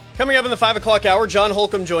Coming up in the 5 o'clock hour, John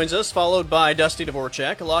Holcomb joins us, followed by Dusty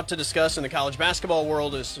Dvorak. A lot to discuss in the college basketball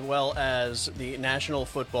world as well as the National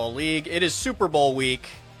Football League. It is Super Bowl week,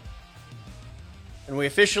 and we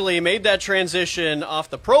officially made that transition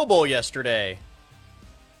off the Pro Bowl yesterday.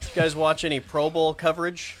 You guys watch any Pro Bowl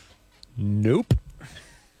coverage? Nope.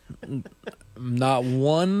 Not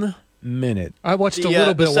 1 minute. I watched a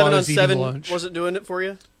little bit while I was eating lunch. Wasn't doing it for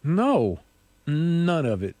you? No, none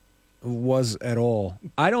of it was at all.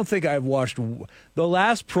 I don't think I've watched the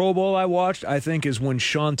last Pro Bowl I watched. I think is when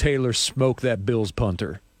Sean Taylor smoked that Bills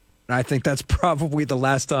punter. I think that's probably the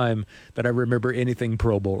last time that I remember anything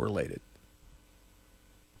Pro Bowl related.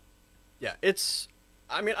 Yeah,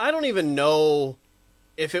 I don't even know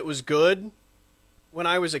if it was good when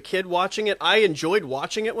I was a kid watching it. I enjoyed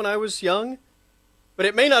watching it when I was young, but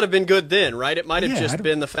it may not have been good then, right? It might have just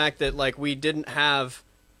been the fact that we didn't have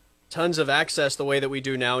tons of access the way that we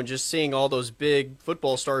do now, and just seeing all those big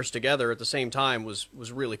football stars together at the same time was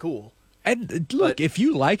really cool. And look, if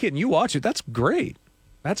you like it and you watch it, that's great.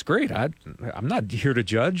 That's great. I'm not here to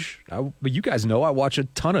judge, but you guys know I watch a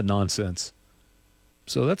ton of nonsense.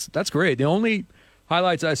 So that's great. The only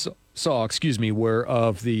highlights I saw, were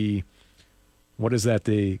of the,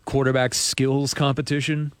 the quarterback skills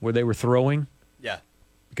competition where they were throwing. Yeah.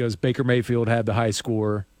 Because Baker Mayfield had the high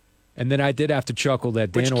score. And then I did have to chuckle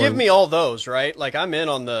that Dan give me all those, right? I'm in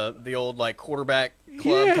on the old quarterback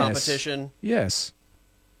club competition. Yes.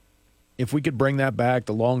 If we could bring that back,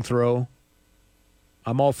 the long throw,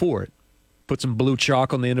 I'm all for it. Put some blue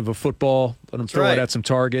chalk on the end of a football, let them throw it at some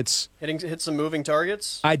targets. Hit some moving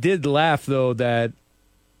targets. I did laugh, though, that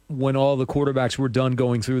when all the quarterbacks were done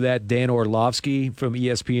going through that, Dan Orlovsky from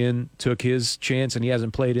ESPN took his chance, and he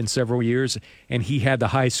hasn't played in several years, and he had the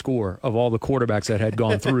high score of all the quarterbacks that had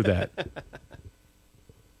gone through that.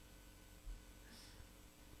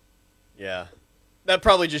 Yeah. That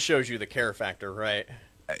probably just shows you the care factor, right?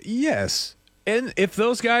 Yes. And if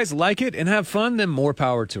those guys like it and have fun, then more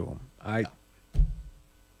power to them.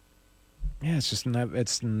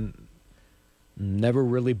 It's never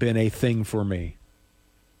really been a thing for me.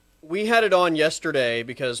 We had it on yesterday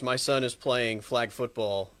because my son is playing flag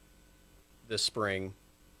football this spring,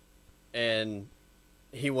 and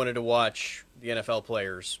he wanted to watch the NFL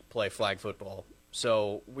players play flag football.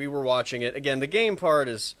 So we were watching it. Again, the game part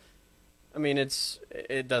is,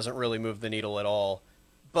 it doesn't really move the needle at all.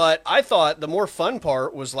 But I thought the more fun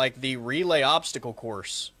part was the relay obstacle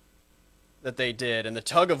course that they did and the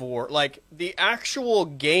tug of war. The actual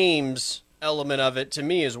games element of it to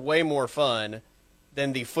me is way more fun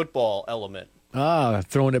than the football element.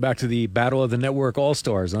 Throwing it back to the Battle of the Network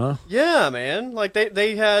All-Stars, huh? Yeah, man.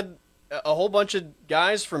 They had a whole bunch of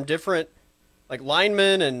guys from different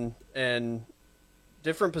linemen and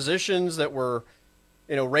different positions that were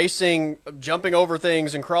racing, jumping over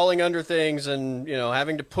things and crawling under things and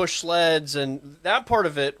having to push sleds, and that part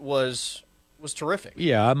of it was terrific.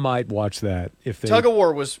 Yeah, I might watch that if they tug of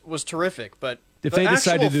war was terrific, but if they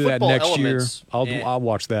decide to do that next year, I'll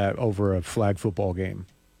watch that over a flag football game.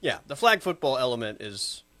 Yeah, the flag football element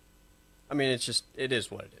is, it is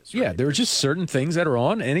what it is. Right? Yeah, there are just certain things that are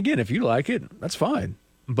on, and again, if you like it, that's fine.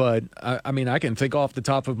 But I can think off the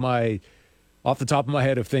top of my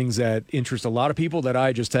head of things that interest a lot of people that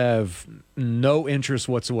I just have no interest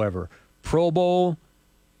whatsoever. Pro Bowl,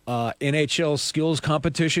 NHL skills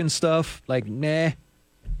competition stuff, nah.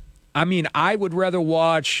 I would rather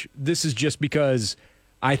watch. This is just because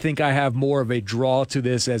I think I have more of a draw to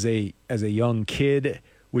this as a young kid,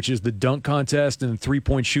 which is the dunk contest and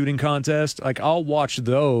 3-point shooting contest. I'll watch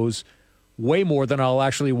those way more than I'll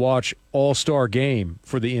actually watch All-Star Game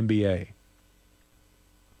for the NBA.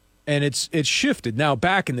 And it's shifted. Now,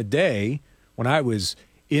 back in the day when I was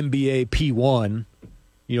NBA P1,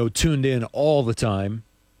 tuned in all the time,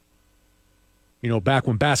 back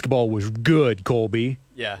when basketball was good, Colby.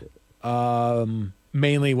 Yeah.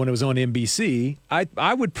 Mainly when it was on NBC,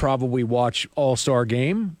 I would probably watch All-Star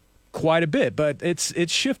Game quite a bit, but it's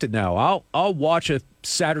shifted now. I'll watch a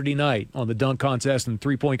Saturday night on the dunk contest and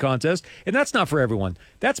 3-point contest, and that's not for everyone.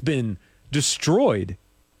 That's been destroyed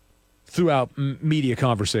throughout media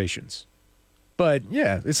conversations. But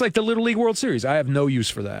yeah, it's like the Little League World Series. I have no use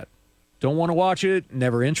for that. Don't want to watch it,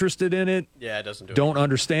 never interested in it. Yeah, it doesn't do it. Don't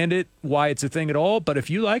understand it, why it's a thing at all, but if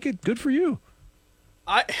you like it, good for you.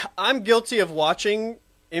 I'm guilty of watching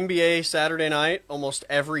NBA Saturday night almost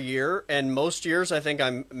every year, and most years I think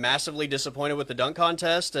I'm massively disappointed with the dunk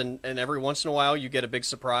contest, and every once in a while you get a big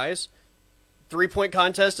surprise. 3-point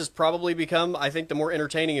contest has probably become, I think, the more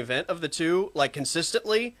entertaining event of the two,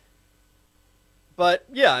 consistently. But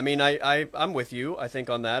yeah, I'm with you, I think,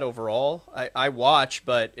 on that overall. I watch,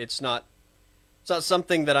 but it's not it's not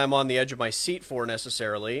something that I'm on the edge of my seat for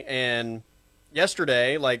necessarily. And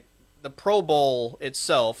yesterday, like the Pro Bowl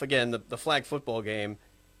itself, again, the flag football game,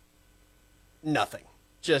 nothing.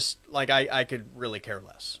 Just like I could really care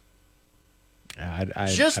less. I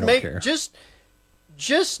don't care.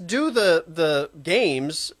 Just do the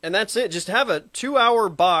games and that's it. Just have a 2-hour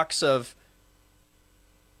box of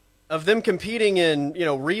them competing in,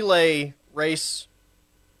 relay race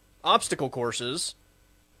obstacle courses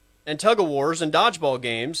and tug-of-wars and dodgeball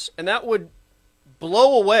games, and that would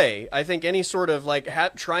blow away, I think, any sort of like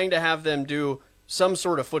trying to have them do some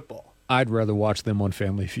sort of football. I'd rather watch them on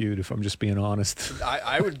Family Feud, if I'm just being honest.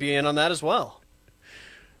 I would be in on that as well.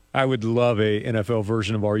 I would love a NFL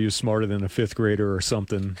version of Are You Smarter Than a Fifth Grader or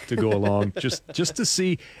something to go along, just to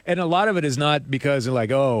see. And a lot of it is not because they're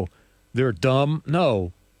like, oh, they're dumb.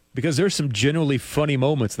 No, because there's some genuinely funny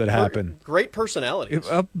moments that happen. Great personalities.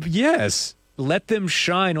 Yes. Let them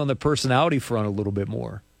shine on the personality front a little bit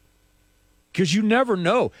more. Because you never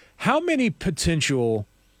know how many potential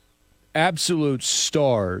absolute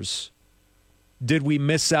stars did we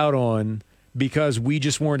miss out on because we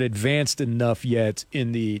just weren't advanced enough yet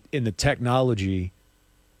in the technology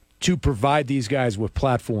to provide these guys with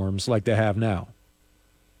platforms like they have now.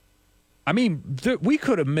 I mean, we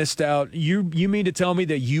could have missed out. You mean to tell me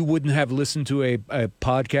that you wouldn't have listened to a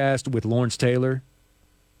podcast with Lawrence Taylor?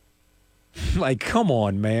 Like, come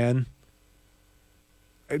on, man.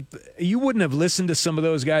 You wouldn't have listened to some of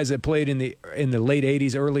those guys that played in the late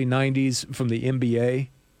 80s, early 90s from the NBA?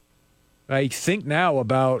 I think now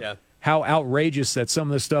about how outrageous that some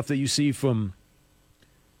of the stuff that you see from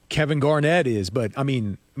Kevin Garnett is. But, I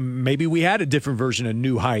mean, maybe we had a different version of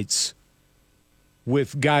New Heights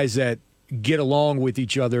with guys that get along with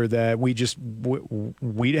each other that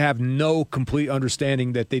we have no complete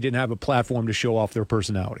understanding that they didn't have a platform to show off their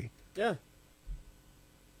personality. Yeah.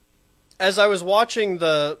 As I was watching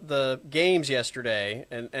the games yesterday,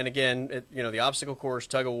 and again, the obstacle course,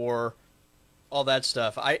 tug of war, all that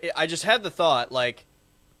stuff, I just had the thought, like,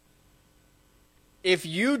 if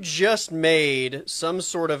you just made some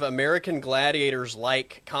sort of American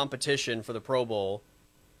Gladiators-like competition for the Pro Bowl,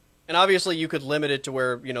 and obviously you could limit it to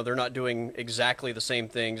where, they're not doing exactly the same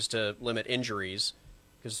things to limit injuries,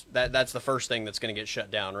 because that's the first thing that's going to get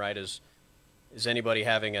shut down, right, is anybody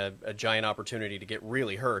having a giant opportunity to get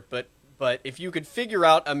really hurt. But if you could figure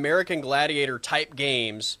out American Gladiator-type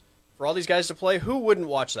games for all these guys to play, who wouldn't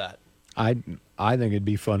watch that? I think it'd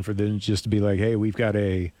be fun for them just to be like, hey, we've got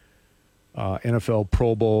a NFL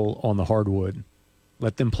Pro Bowl on the hardwood.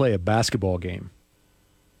 Let them play a basketball game.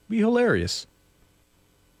 Be hilarious.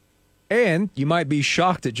 And you might be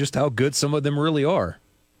shocked at just how good some of them really are.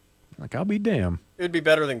 Like, I'll be damned. It would be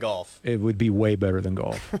better than golf. It would be way better than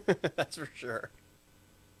golf. That's for sure.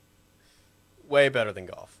 Way better than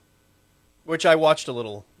golf. Which I watched a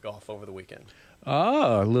little golf over the weekend.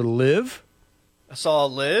 Ah, a little live? I saw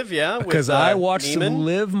Liv, yeah. Because I watched some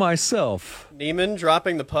Liv myself. Neiman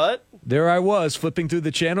dropping the putt. There I was, flipping through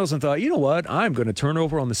the channels and thought, you know what? I'm going to turn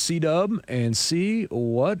over on the C-Dub and see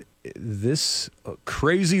what this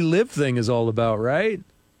crazy Liv thing is all about, right?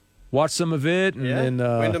 Watch some of it. And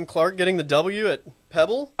then Wyndham Clark getting the W at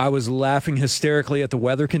Pebble. I was laughing hysterically at the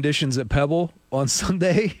weather conditions at Pebble on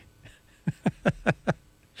Sunday.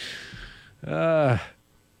 The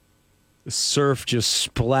surf just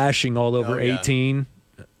splashing all over 18.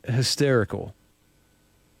 Hysterical.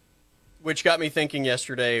 Which got me thinking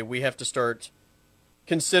yesterday, we have to start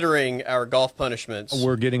considering our golf punishments.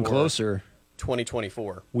 We're getting closer.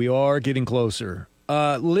 2024. We are getting closer.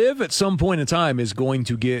 Liv at some point in time is going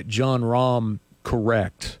to get John Rahm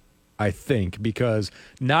correct, I think, because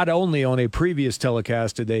not only on a previous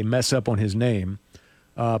telecast did they mess up on his name,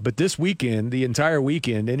 but this weekend, the entire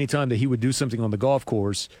weekend, anytime that he would do something on the golf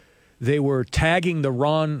course, they were tagging the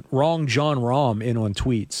wrong John Rahm in on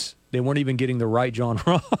tweets. They weren't even getting the right John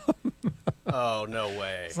Rahm. Oh, no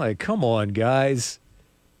way. It's like, come on, guys.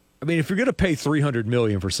 I mean, if you're going to pay $300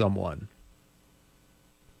 million for someone.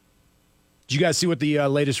 Did you guys see what the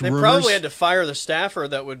latest rumors? They probably had to fire the staffer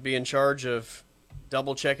that would be in charge of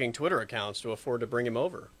double-checking Twitter accounts to afford to bring him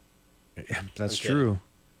over. Yeah, that's true.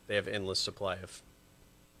 They have endless supply of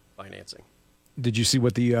financing. Did you see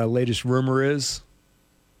what the latest rumor is?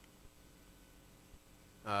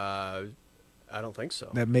 I don't think so.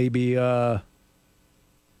 That maybe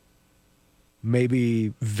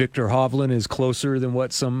Victor Hovland is closer than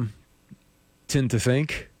what some tend to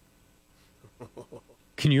think.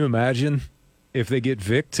 Can you imagine if they get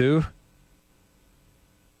Vic too?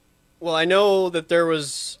 Well, I know that there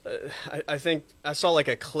was, I think I saw like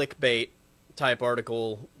a clickbait type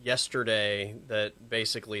article yesterday that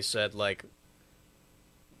basically said like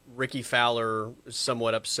Ricky Fowler is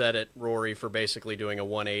somewhat upset at Rory for basically doing a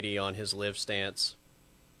 180 on his live stance.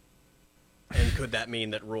 And could that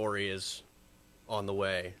mean that Rory is on the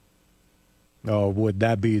way? Oh, would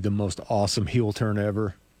that be the most awesome heel turn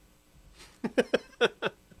ever?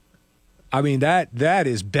 I mean, that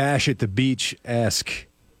is Bash at the Beach-esque.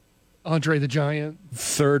 Andre the Giant.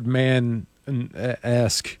 Third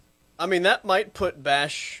man-esque. I mean, that might put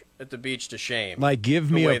Bash at the Beach to shame. Like,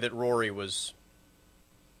 give me the way that Rory was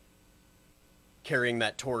carrying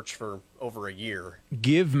that torch for over a year.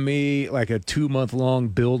 Give me like a 2-month-long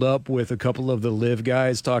build-up with a couple of the live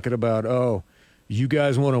guys talking about, oh, you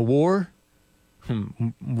guys want a war?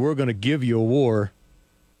 We're going to give you a war.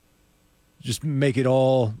 Just make it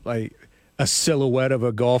all like a silhouette of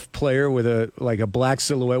a golf player with a black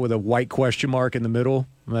silhouette with a white question mark in the middle.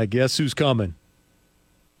 Like, guess who's coming?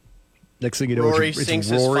 Next thing you know, Rory it's sinks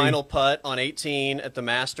Rory. his final putt on 18 at the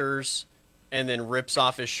Masters and then rips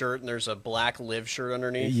off his shirt and there's a black live shirt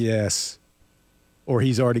underneath. Yes. Or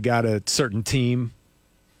he's already got a certain team.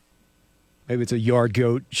 Maybe it's a Yard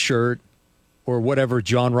Goat shirt or whatever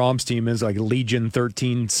John Rahm's team is, like Legion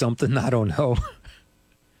 13 something. I don't know.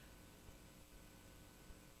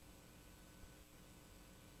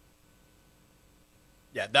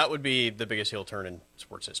 Yeah, that would be the biggest heel turn in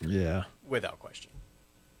sports history. Yeah. Without question.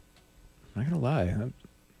 I'm not going to lie. I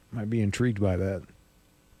might be intrigued by that.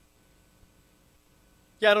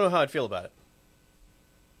 Yeah, I don't know how I'd feel about it.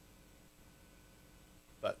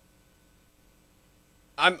 But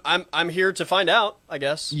I'm here to find out, I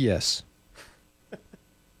guess. Yes.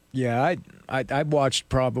 Yeah, I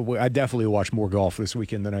watched I definitely watched more golf this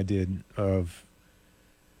weekend than I did of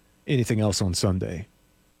anything else on Sunday.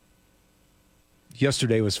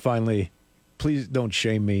 Yesterday was finally, please don't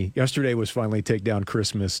shame me. Yesterday was finally take down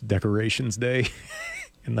Christmas decorations day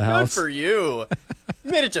in the house. Good for you.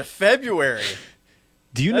 You made it to February.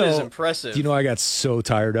 Do you That know? is impressive. Do you know I got so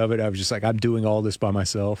tired of it? I was just like, I'm doing all this by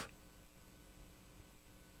myself.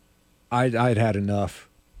 I'd had enough.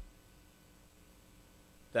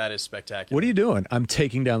 That is spectacular. What are you doing? I'm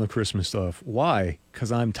taking down the Christmas stuff. Why?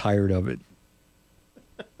 Because I'm tired of it.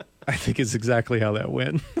 I think it's exactly how that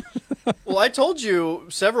went. Well, I told you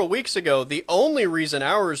several weeks ago, the only reason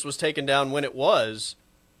ours was taken down when it was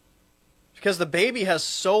because the baby has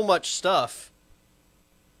so much stuff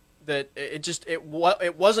that it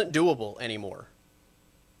wasn't doable anymore.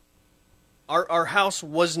 Our house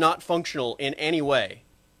was not functional in any way.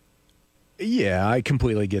 Yeah, I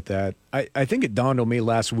completely get that. I think it dawned on me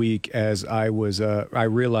last week as I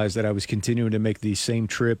realized that I was continuing to make the same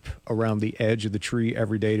trip around the edge of the tree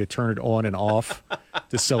every day to turn it on and off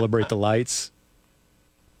to celebrate the lights.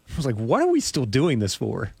 I was like, what are we still doing this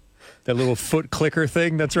for? That little foot clicker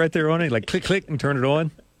thing that's right there on it, like click, click, and turn it on.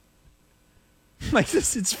 Like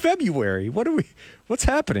this, it's February. What's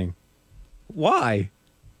happening? Why?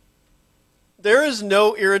 There is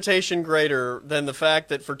no irritation greater than the fact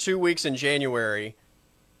that for 2 weeks in January,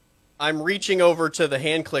 I'm reaching over to the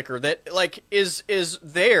hand clicker that like is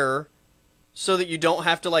there so that you don't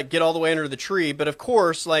have to like get all the way under the tree. But of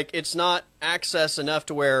course, like it's not access enough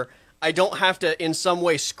to where I don't have to in some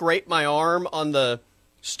way scrape my arm on the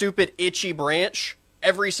stupid itchy branch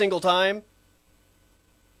every single time.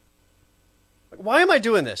 Like, why am I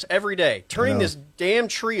doing this every day? Turning this damn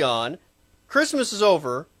tree on. Christmas is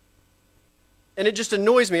over. And it just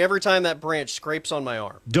annoys me every time that branch scrapes on my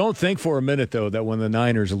arm. Don't think for a minute, though, that when the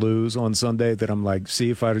Niners lose on Sunday that I'm like, see,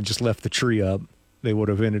 if I'd have just left the tree up, they would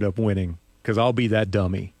have ended up winning. Because I'll be that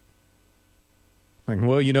dummy. Like,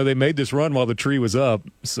 well, you know, they made this run while the tree was up,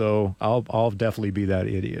 so I'll definitely be that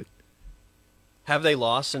idiot. Have they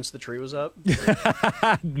lost since the tree was up?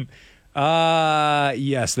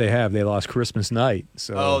 Yes, they have. They lost Christmas night.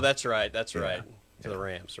 So. Oh, that's right. That's right. To the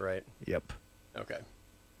Rams, right? Yep. Okay.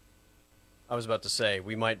 I was about to say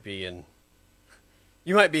you might be in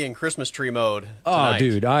Christmas tree mode tonight. Oh,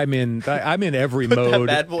 dude, I'm in every Put mode. that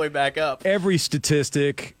bad boy back up. Every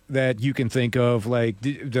statistic that you can think of, like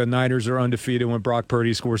the Niners are undefeated when Brock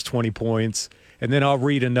Purdy scores 20 points. And then I'll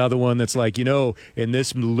read another one that's like, you know, in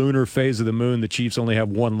this lunar phase of the moon, the Chiefs only have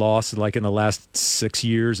one loss like in the last 6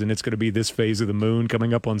 years, and it's going to be this phase of the moon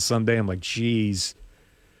coming up on Sunday. I'm like, geez,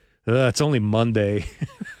 it's only Monday.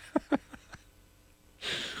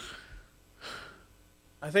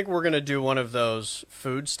 I think we're going to do one of those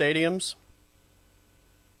food stadiums.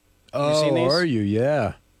 Oh, seen these? are you?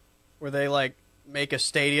 Yeah. Where they like make a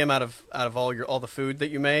stadium out of all the food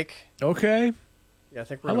that you make. Okay. Yeah, I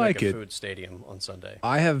think we're going to make a food stadium on Sunday.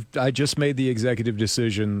 I just made the executive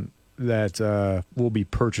decision that we'll be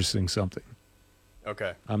purchasing something.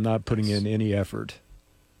 Okay. I'm not putting in any effort.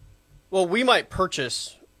 Well, we might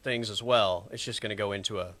purchase things as well. It's just going to go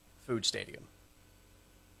into a food stadium.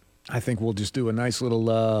 I think we'll just do a nice little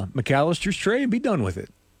McAllister's tray and be done with it.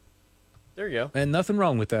 There you go. And nothing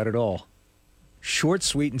wrong with that at all. Short,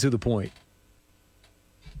 sweet, and to the point.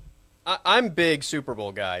 I'm big Super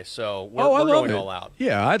Bowl guy, so we're I love going it. all out.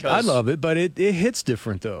 Yeah, I love it, but it hits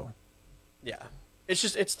different, though. Yeah.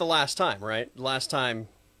 It's the last time, right? The last time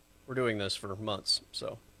we're doing this for months,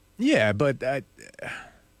 so. Yeah, but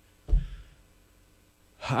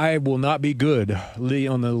I will not be good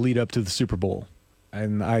on the lead up to the Super Bowl.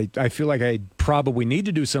 And I feel like I probably need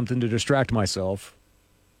to do something to distract myself,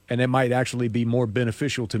 and it might actually be more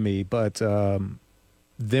beneficial to me. But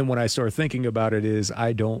then when I start thinking about it is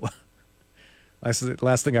I don't –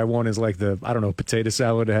 last thing I want is like potato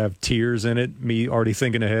salad to have tears in it, me already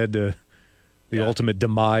thinking ahead to the ultimate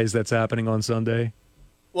demise that's happening on Sunday.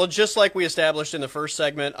 Well, just like we established in the first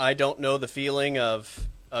segment, I don't know the feeling of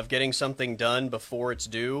getting something done before it's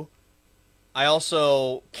due. I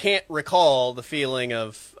also can't recall the feeling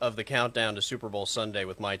of the countdown to Super Bowl Sunday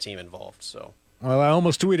with my team involved. So, well, I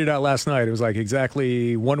almost tweeted out last night. It was like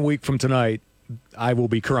exactly 1 week from tonight, I will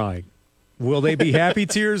be crying. Will they be happy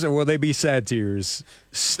tears or will they be sad tears?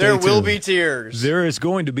 There will be tears. There is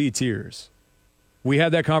going to be tears. We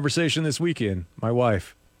had that conversation this weekend. My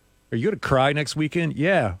wife, are you going to cry next weekend?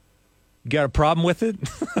 Yeah. You got a problem with it?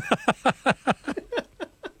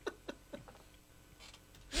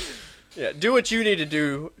 Yeah, do what you need to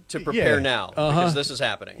do to prepare now, because this is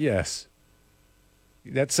happening. Yes.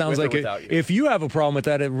 That sounds With or like without you. if you have a problem with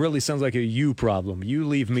that, it really sounds like a you problem. You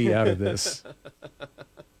leave me out of this.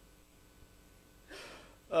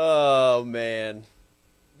 Oh man,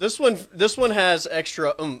 this one has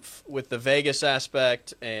extra oomph with the Vegas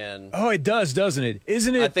aspect, and Oh, it does, doesn't it?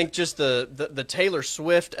 Isn't it? I think just the Taylor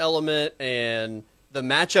Swift element and the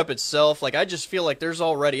matchup itself. Like I just feel like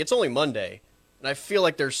it's only Monday, and I feel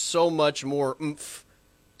like there's so much more oomph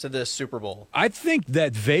to this Super Bowl. I think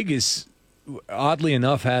that Vegas, oddly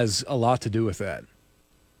enough, has a lot to do with that.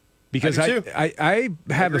 Because I do too. I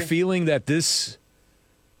have a agree. feeling that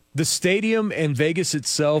the stadium and Vegas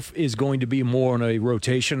itself is going to be more on a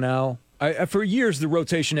rotation now. For years, the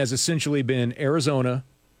rotation has essentially been Arizona,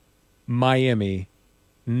 Miami,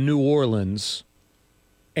 New Orleans,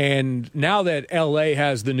 and now that L.A.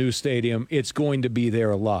 has the new stadium, it's going to be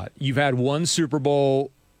there a lot. You've had one Super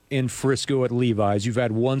Bowl in Frisco at Levi's. You've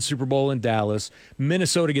had one Super Bowl in Dallas.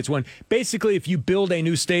 Minnesota gets one. Basically, if you build a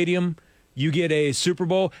new stadium, you get a Super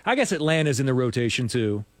Bowl. I guess Atlanta's in the rotation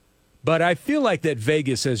too. But I feel like that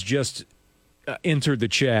Vegas has just entered the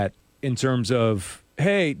chat in terms of,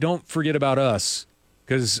 hey, don't forget about us.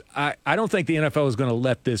 Because I don't think the NFL is going to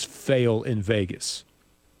let this fail in Vegas.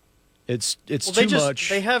 It's too much.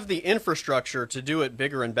 They have the infrastructure to do it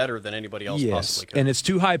bigger and better than anybody else possibly could. And it's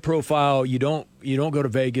too high profile. You don't go to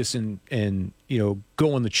Vegas and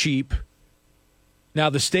go on the cheap. Now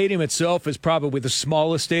the stadium itself is probably the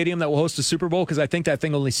smallest stadium that will host a Super Bowl because I think that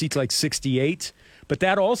thing only seats like 68. But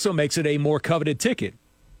that also makes it a more coveted ticket.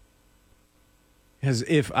 Because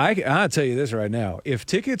I'll tell you this right now, if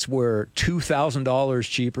tickets were $2,000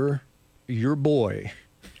 cheaper, your boy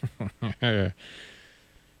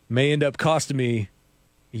may end up costing me,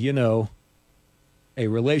 a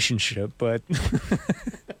relationship, but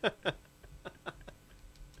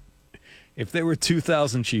if they were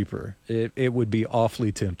 $2,000 cheaper, it would be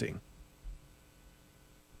awfully tempting.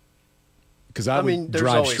 Because I would there's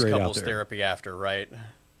drive always straight out couples there. therapy after, right?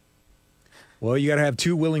 Well, you got to have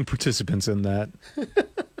two willing participants in that.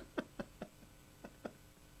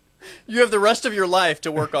 You have the rest of your life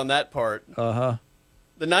to work on that part. Uh-huh.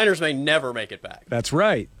 The Niners may never make it back. That's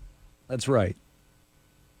right. That's right.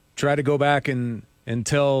 Try to go back and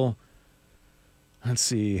tell, let's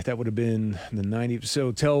see, that would have been the 90s.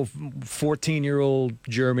 So tell 14-year-old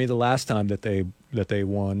Jeremy the last time that they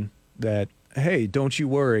won that, hey, don't you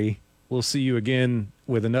worry. We'll see you again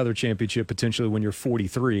with another championship potentially when you're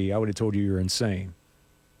 43. I would have told you you're insane.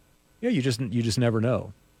 Yeah, you just never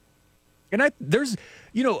know. And there's,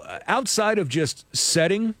 outside of just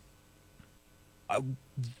setting,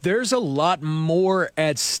 there's a lot more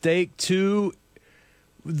at stake too.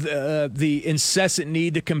 The incessant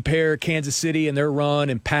need to compare Kansas City and their run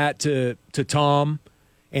and Pat to Tom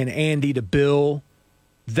and Andy to Bill,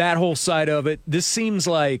 that whole side of it. This seems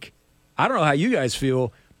like, I don't know how you guys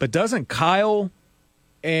feel, but doesn't Kyle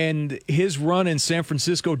and his run in San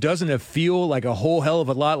Francisco, doesn't it feel like a whole hell of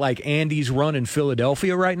a lot like Andy's run in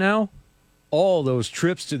Philadelphia right now? All those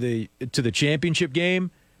trips to the championship game,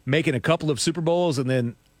 making a couple of Super Bowls and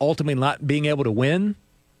then ultimately not being able to win.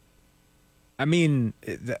 I mean,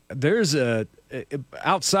 there's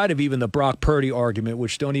outside of even the Brock Purdy argument,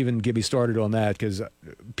 which don't even get me started on that because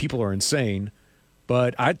people are insane.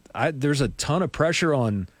 But there's a ton of pressure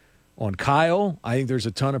on Kyle. I think there's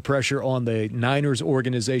a ton of pressure on the Niners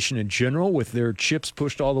organization in general with their chips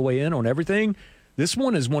pushed all the way in on everything. This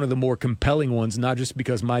one is one of the more compelling ones, not just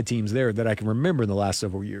because my team's there, that I can remember in the last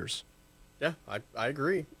several years. Yeah, I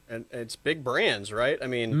agree. And it's big brands, right? I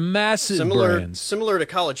mean, massive brands. Similar to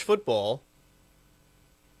college football.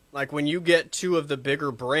 Like when you get two of the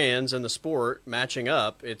bigger brands in the sport matching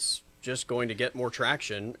up, it's just going to get more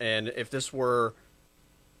traction. And if this were,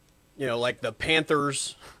 like the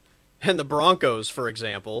Panthers and the Broncos, for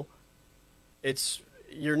example,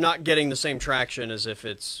 you're not getting the same traction as if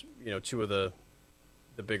it's, two of the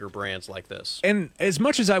bigger brands like this. And as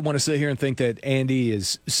much as I want to sit here and think that Andy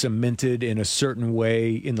is cemented in a certain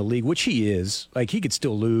way in the league, which he is, like he could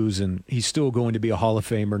still lose and he's still going to be a Hall of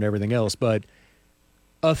Famer and everything else, but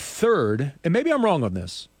a third, and maybe I'm wrong on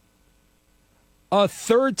this, a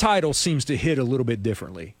third title seems to hit a little bit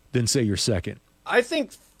differently than, say, your second. I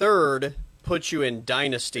think third puts you in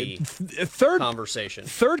dynasty conversation.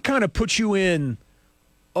 Third kind of puts you in,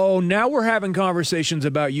 now we're having conversations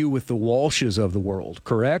about you with the Walshes of the world,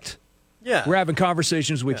 correct? Yeah. We're having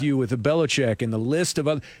conversations with you with the Belichick and the list of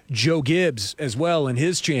other, Joe Gibbs as well and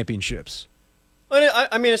his championships.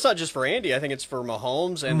 I mean, it's not just for Andy. I think it's for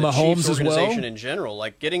Mahomes and the Chiefs organization in general.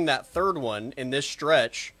 Like, getting that third one in this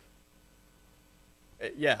stretch,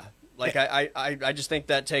 yeah. Like, I just think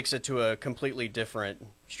that takes it to a completely different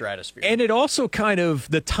stratosphere. And it also kind of,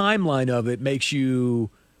 the timeline of it makes you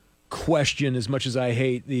question, as much as I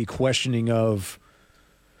hate the questioning of,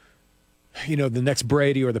 the next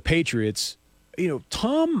Brady or the Patriots.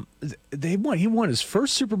 Tom, he won his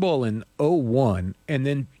first Super Bowl in 2001 and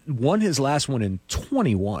then won his last one in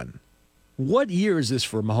 2021. What year is this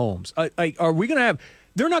for Mahomes? Are we going to have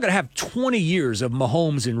 – they're not going to have 20 years of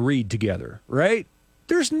Mahomes and Reed together, right?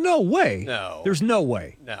 There's no way. No. There's no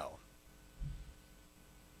way. No.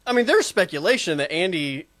 I mean, there's speculation that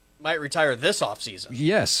Andy might retire this offseason.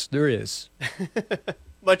 Yes, there is.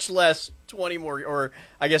 Much less 20 more – or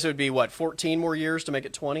I guess it would be, 14 more years to make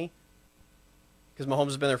it 20? Because Mahomes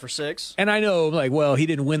has been there for 6. And I know, he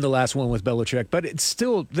didn't win the last one with Belichick, but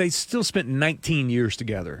they still spent 19 years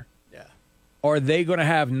together. Yeah. Are they going to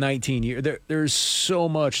have 19 years? There's so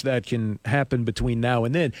much that can happen between now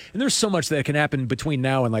and then. And there's so much that can happen between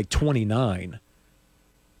now and 29.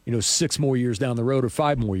 6 more years down the road or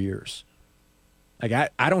 5 more years. I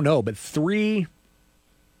don't know, but 3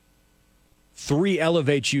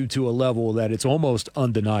 elevates you to a level that it's almost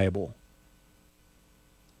undeniable.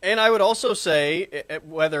 And I would also say,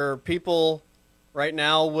 whether people right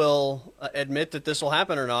now will admit that this will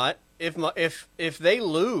happen or not, if they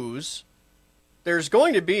lose, there's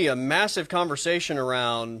going to be a massive conversation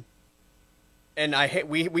around, and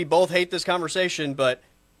we both hate this conversation, but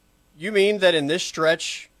you mean that in this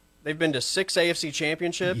stretch they've been to 6 AFC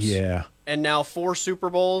championships? Yeah. And now 4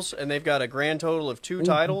 Super Bowls, and they've got a grand total of 2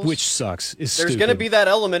 titles? Which sucks. There's going to be that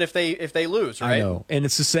element if they lose, right? I know. And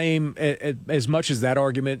it's the same, as much as that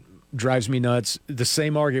argument drives me nuts, the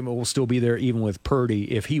same argument will still be there even with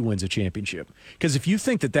Purdy if he wins a championship. Because if you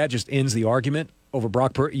think that just ends the argument over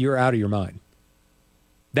Brock Purdy, you're out of your mind.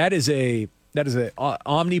 That is a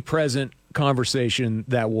omnipresent conversation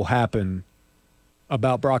that will happen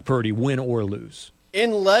about Brock Purdy, win or lose.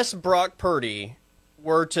 Unless Brock Purdy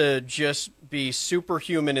were to just be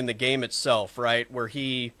superhuman in the game itself, right?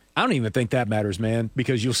 I don't even think that matters, man,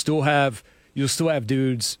 because you'll still have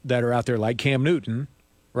dudes that are out there like Cam Newton,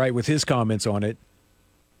 right, with his comments on it.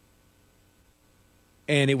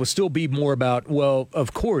 And it will still be more about, well,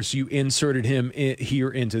 of course you inserted him here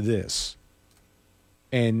into this.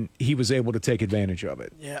 And he was able to take advantage of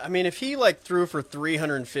it. Yeah, I mean, if he threw for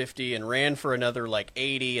 350 and ran for another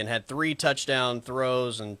 80 and had 3 touchdown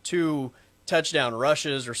throws and 2 touchdown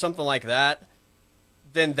rushes or something like that,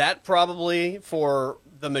 then that probably, for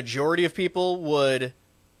the majority of people, would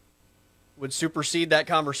supersede that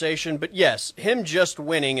conversation. But yes, him just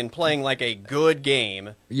winning and playing a good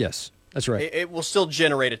game. Yes, that's right. It will still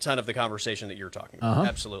generate a ton of the conversation that you're talking about. Uh-huh.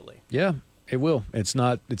 Absolutely. Yeah, it will. It's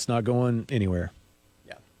not going anywhere.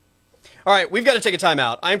 All right, we've got to take a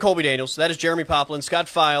timeout. I'm Colby Daniels. That is Jeremy Poplin, Scott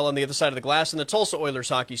File on the other side of the glass in the Tulsa Oilers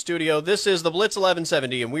hockey studio. This is the Blitz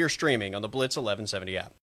 1170, and we are streaming on the Blitz 1170 app.